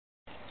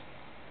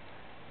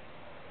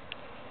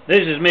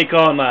This is me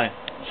calling my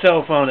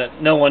cell phone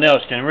that no one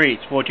else can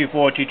reach,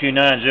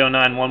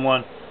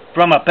 424-229-0911,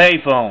 from a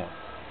payphone.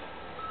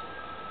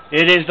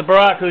 It is the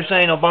Barack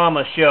Hussein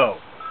Obama show.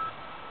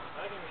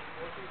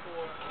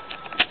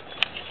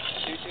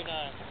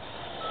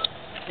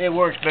 It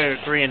works better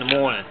at 3 in the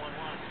morning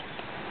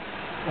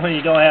when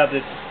you don't have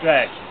this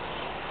distraction.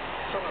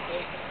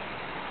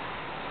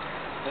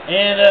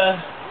 And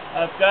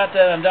I've got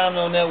that on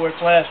Domino Network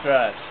flash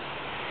drives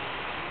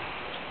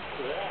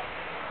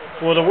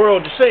for the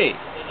world to see.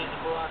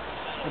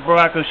 The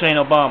Barack Hussein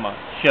Obama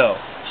show.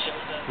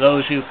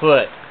 Those who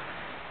put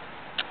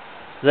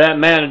that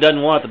man who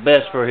doesn't want the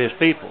best for his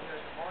people,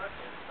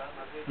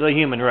 the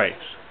human race,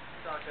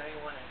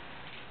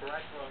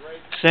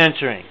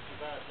 censoring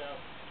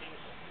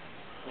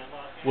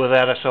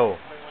without a soul.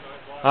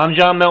 I'm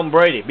John Melton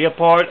Brady. Be a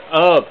part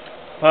of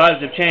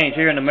positive change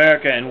here in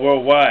America and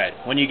worldwide.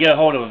 When you get a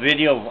hold of a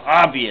video of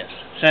obvious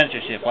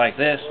censorship like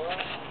this,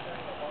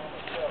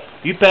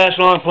 you pass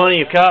along plenty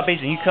of copies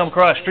and you come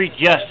across street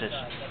justice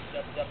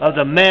of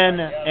the men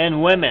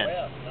and women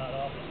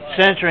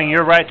censoring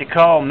your right to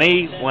call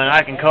me when I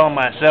can call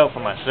myself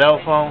from my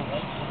cell phone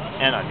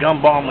and a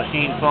gumball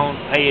machine phone,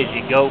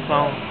 pay-as-you-go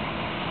phone.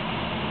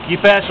 You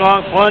pass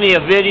along plenty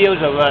of videos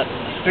of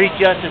street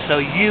justice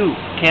so you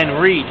can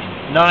reach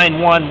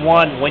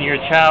 911 when your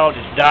child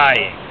is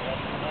dying.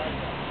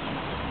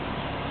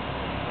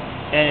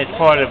 And it's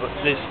part of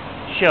this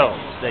show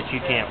that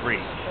you can't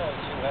reach.